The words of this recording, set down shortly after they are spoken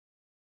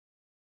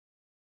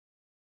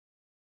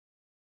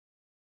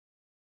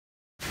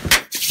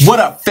What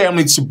up,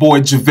 family? It's your boy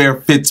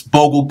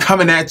JavaireFitzBogle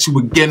coming at you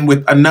again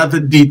with another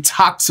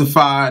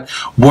detoxified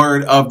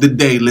word of the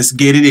day. Let's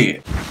get it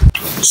in.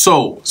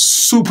 So,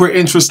 super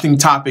interesting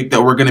topic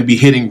that we're going to be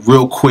hitting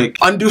real quick.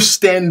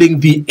 Understanding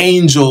the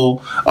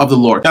angel of the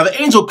Lord. Now,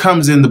 the angel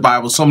comes in the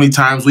Bible so many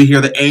times. We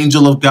hear the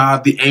angel of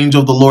God, the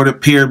angel of the Lord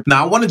appeared.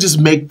 Now, I want to just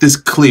make this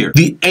clear.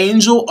 The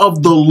angel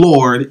of the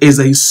Lord is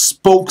a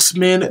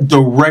spokesman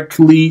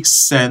directly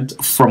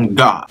sent from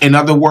God. In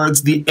other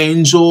words, the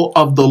angel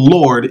of the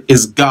Lord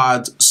is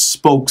God's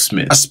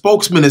spokesman. A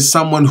spokesman is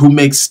someone who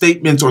makes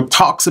statements or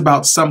talks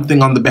about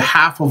something on the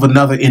behalf of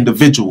another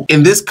individual.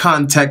 In this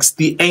context,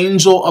 the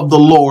angel of the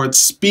Lord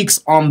speaks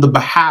on the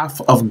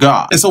behalf of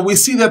God. And so we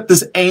see that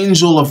this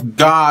angel of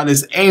God,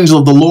 this angel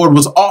of the Lord,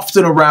 was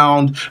often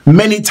around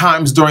many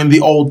times during the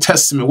Old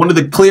Testament. One of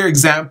the clear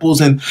examples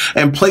and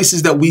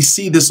places that we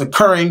see this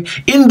occurring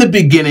in the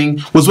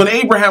beginning was when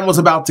Abraham was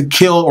about to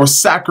kill or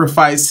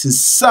sacrifice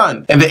his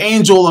son. And the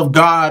angel of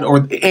God,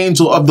 or the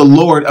angel of the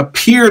Lord,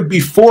 appeared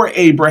before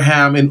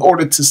Abraham in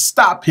order to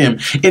stop him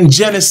in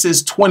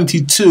Genesis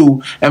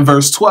 22 and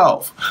verse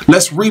 12.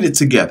 Let's read it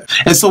together.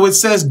 And so it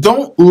says,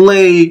 "Don't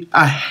lay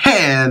a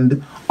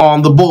hand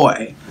on the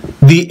boy,"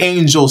 the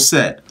angel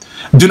said.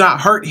 "Do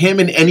not hurt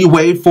him in any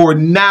way, for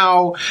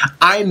now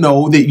I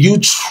know that you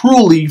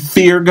truly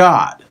fear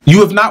God. You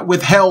have not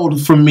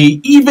withheld from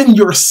me even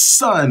your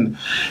son,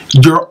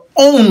 your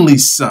only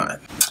son."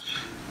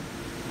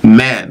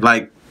 Man,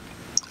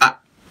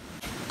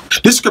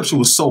 this scripture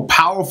was so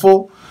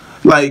powerful.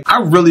 I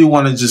really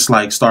want to just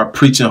start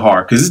preaching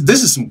hard, because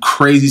this is some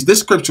crazy. This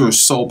scripture is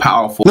so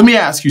powerful. Let me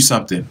ask you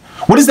something.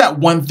 What is that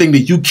one thing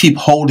that you keep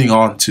holding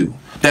on to?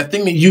 That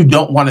thing that you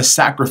don't want to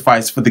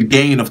sacrifice for the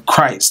gain of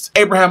Christ.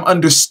 Abraham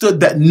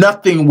understood that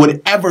nothing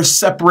would ever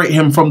separate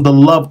him from the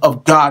love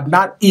of God,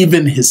 not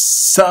even his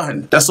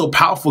son. That's so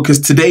powerful,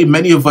 because today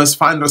many of us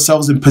find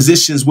ourselves in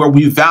positions where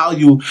we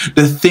value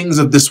the things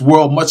of this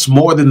world much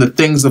more than the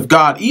things of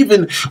God.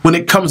 Even when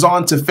it comes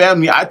on to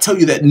family, I tell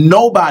you that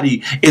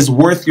nobody is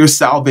worth your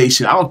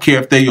salvation. I don't care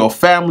if they're your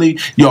family,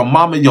 your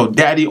mama, your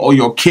daddy, or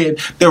your kid.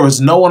 There is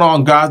no one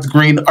on God's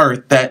green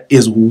earth that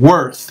is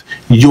worth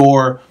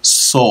your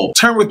soul.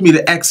 Turn with me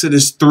to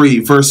Exodus 3,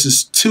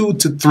 verses 2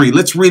 to 3.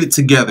 Let's read it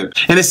together.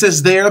 And it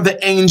says, "There the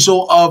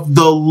angel of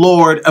the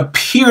Lord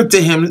appeared to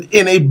him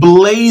in a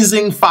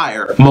blazing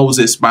fire,"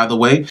 Moses, by the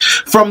way,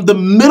 "from the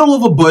middle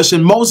of a bush,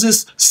 and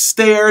Moses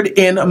stared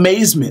in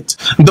amazement.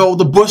 Though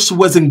the bush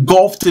was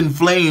engulfed in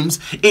flames,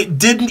 it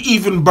didn't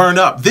even burn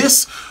up."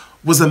 This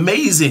was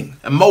amazing.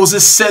 And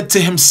Moses said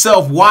to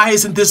himself, "Why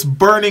isn't this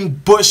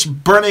burning bush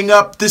burning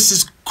up? This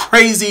is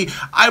crazy.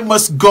 I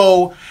must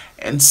go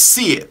and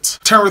see it."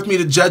 Turn with me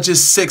to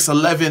Judges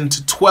 6:11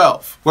 to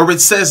 12, where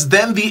it says,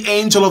 "Then the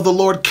angel of the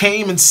Lord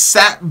came and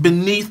sat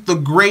beneath the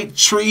great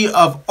tree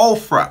of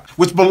Ophrah,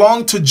 which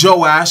belonged to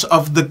Joash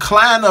of the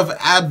clan of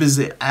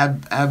Abizar.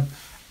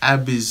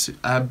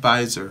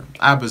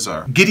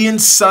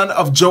 Gideon's son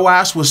of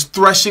Joash was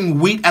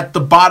threshing wheat at the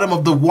bottom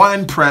of the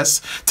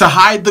winepress to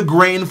hide the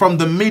grain from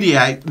the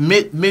Midianites.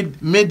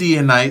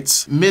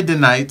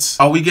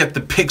 Oh, we get the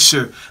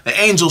picture.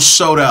 The angel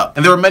showed up.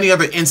 And there are many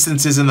other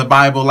instances in the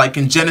Bible, like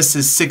in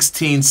Genesis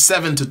 16,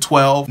 7 to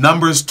 12,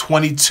 Numbers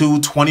 22,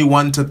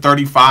 21 to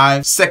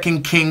 35,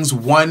 2 Kings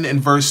 1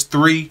 and verse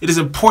 3. It is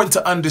important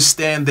to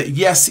understand that,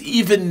 yes,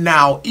 even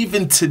now,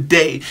 even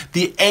today,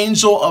 the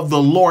angel of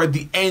the Lord,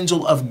 the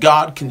angel of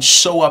God, can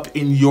show up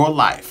in your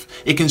life.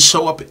 It can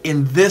show up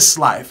in this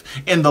life,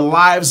 in the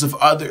lives of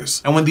others.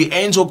 And when the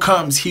angel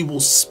comes, he will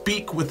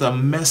speak with a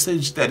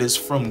message that is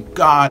from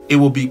God. It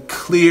will be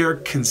clear,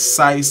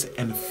 concise,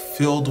 and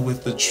filled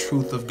with the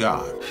truth of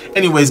God.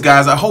 Anyways,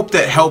 guys, I hope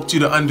that helped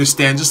you to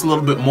understand just a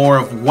little bit more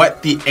of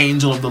what the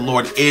angel of the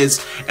Lord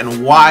is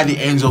and why the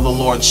angel of the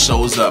Lord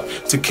shows up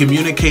to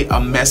communicate a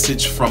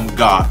message from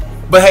God.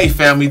 But hey,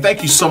 family,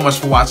 thank you so much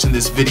for watching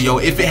this video.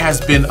 If it has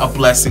been a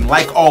blessing,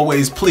 like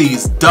always,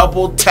 please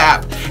double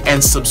tap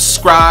and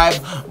subscribe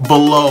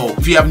below.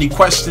 If you have any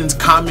questions,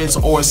 comments,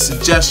 or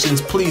suggestions,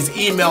 please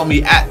email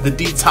me at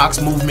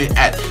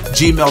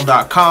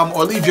TheDeToxMovement@gmail.com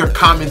or leave your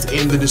comments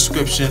in the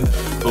description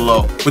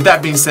below. With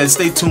that being said,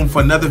 stay tuned for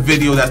another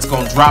video that's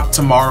going to drop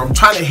tomorrow. I'm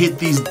trying to hit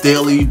these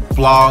daily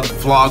vlog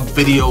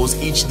videos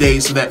each day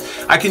so that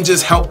I can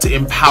just help to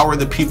empower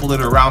the people that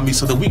are around me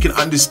so that we can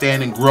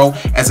understand and grow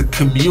as a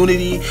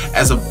community,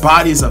 as a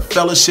body, as a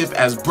fellowship,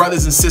 as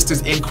brothers and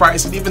sisters in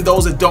Christ. And even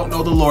those that don't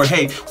know the Lord,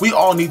 hey, we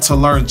all need to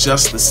learn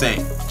just the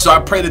same. So I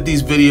pray that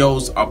these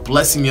videos are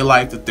blessing your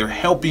life, that they're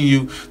helping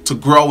you to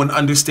grow and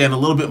understand a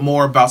little bit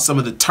more about some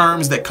of the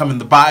terms that come in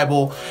the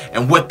Bible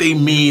and what they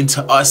mean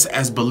to us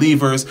as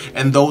believers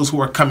and those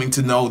who are coming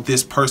to know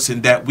this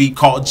person that we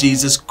call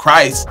Jesus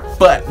Christ.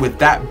 But with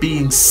that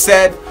being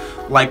said,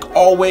 like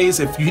always,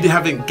 if you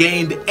haven't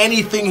gained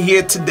anything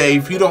here today,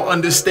 if you don't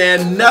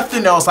understand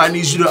nothing else, I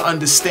need you to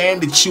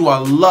understand that you are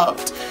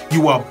loved,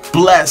 you are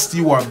blessed,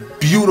 you are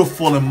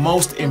beautiful, and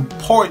most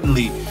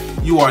importantly,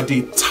 you are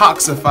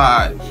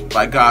detoxified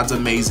by God's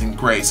amazing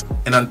grace.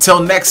 And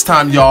until next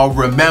time, y'all,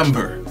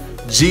 remember,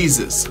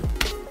 Jesus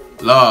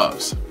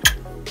loves.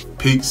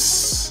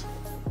 Peace.